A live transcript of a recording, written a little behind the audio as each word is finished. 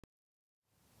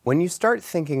When you start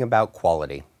thinking about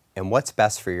quality and what's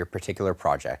best for your particular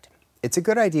project, it's a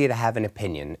good idea to have an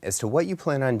opinion as to what you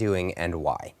plan on doing and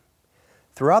why.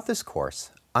 Throughout this course,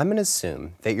 I'm going to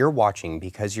assume that you're watching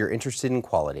because you're interested in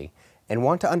quality and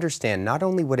want to understand not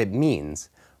only what it means,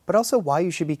 but also why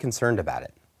you should be concerned about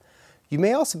it. You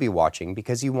may also be watching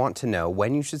because you want to know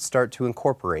when you should start to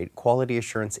incorporate quality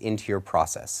assurance into your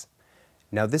process.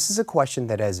 Now, this is a question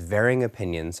that has varying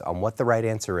opinions on what the right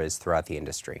answer is throughout the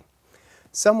industry.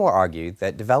 Some will argue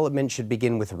that development should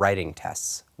begin with writing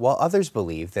tests, while others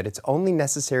believe that it's only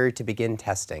necessary to begin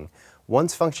testing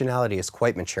once functionality is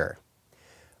quite mature.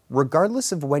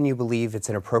 Regardless of when you believe it's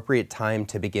an appropriate time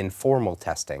to begin formal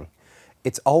testing,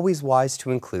 it's always wise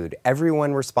to include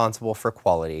everyone responsible for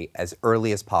quality as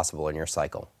early as possible in your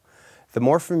cycle. The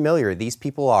more familiar these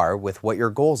people are with what your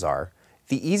goals are,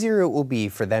 the easier it will be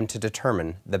for them to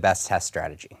determine the best test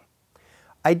strategy.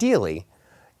 Ideally,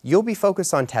 you'll be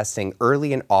focused on testing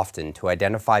early and often to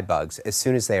identify bugs as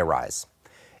soon as they arise.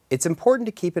 It's important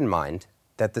to keep in mind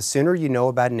that the sooner you know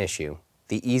about an issue,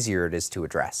 the easier it is to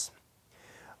address.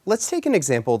 Let's take an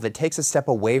example that takes a step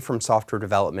away from software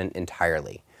development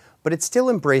entirely, but it still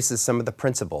embraces some of the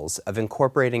principles of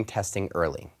incorporating testing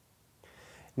early.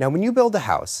 Now, when you build a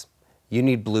house, you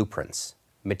need blueprints,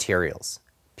 materials,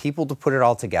 people to put it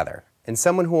all together, and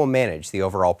someone who will manage the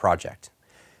overall project.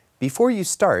 Before you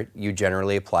start, you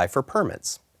generally apply for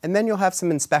permits, and then you'll have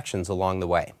some inspections along the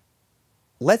way.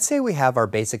 Let's say we have our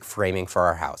basic framing for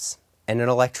our house, and an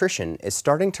electrician is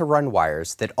starting to run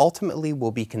wires that ultimately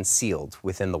will be concealed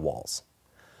within the walls.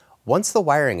 Once the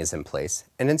wiring is in place,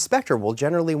 an inspector will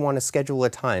generally want to schedule a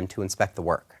time to inspect the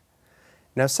work.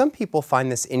 Now, some people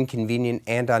find this inconvenient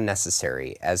and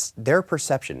unnecessary, as their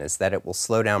perception is that it will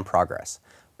slow down progress,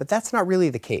 but that's not really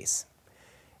the case.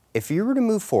 If you were to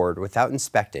move forward without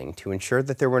inspecting to ensure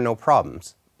that there were no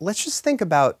problems, let's just think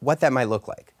about what that might look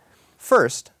like.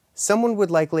 First, someone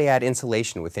would likely add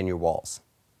insulation within your walls.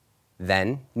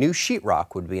 Then, new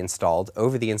sheetrock would be installed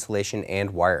over the insulation and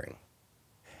wiring.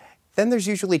 Then there's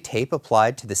usually tape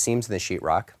applied to the seams in the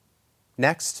sheetrock.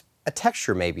 Next, a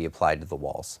texture may be applied to the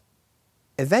walls.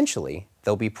 Eventually,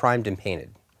 they'll be primed and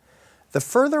painted. The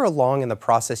further along in the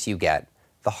process you get,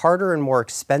 the harder and more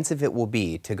expensive it will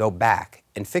be to go back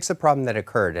and fix a problem that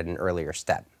occurred at an earlier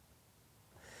step.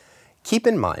 Keep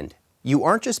in mind, you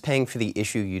aren't just paying for the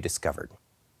issue you discovered.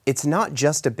 It's not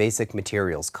just a basic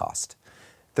materials cost.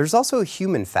 There's also a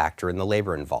human factor in the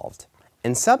labor involved,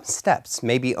 and some steps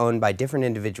may be owned by different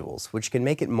individuals, which can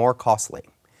make it more costly.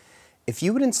 If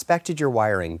you had inspected your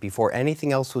wiring before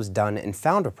anything else was done and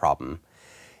found a problem,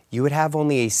 you would have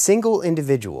only a single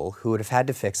individual who would have had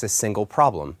to fix a single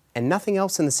problem, and nothing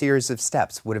else in the series of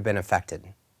steps would have been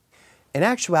affected. In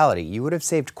actuality, you would have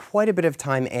saved quite a bit of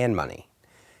time and money.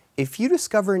 If you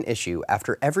discover an issue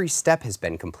after every step has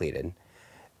been completed,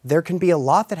 there can be a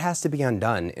lot that has to be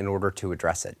undone in order to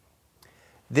address it.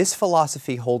 This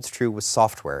philosophy holds true with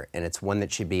software, and it's one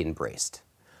that should be embraced.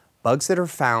 Bugs that are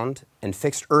found and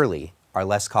fixed early are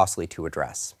less costly to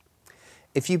address.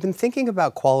 If you've been thinking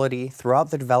about quality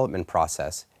throughout the development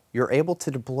process, you're able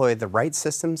to deploy the right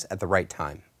systems at the right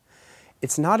time.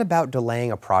 It's not about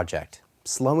delaying a project,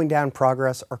 slowing down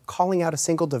progress, or calling out a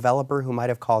single developer who might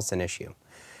have caused an issue.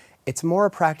 It's more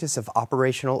a practice of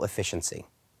operational efficiency.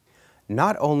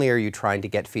 Not only are you trying to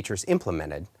get features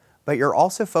implemented, but you're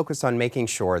also focused on making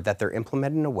sure that they're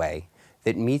implemented in a way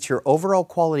that meets your overall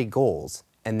quality goals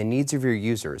and the needs of your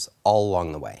users all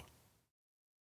along the way.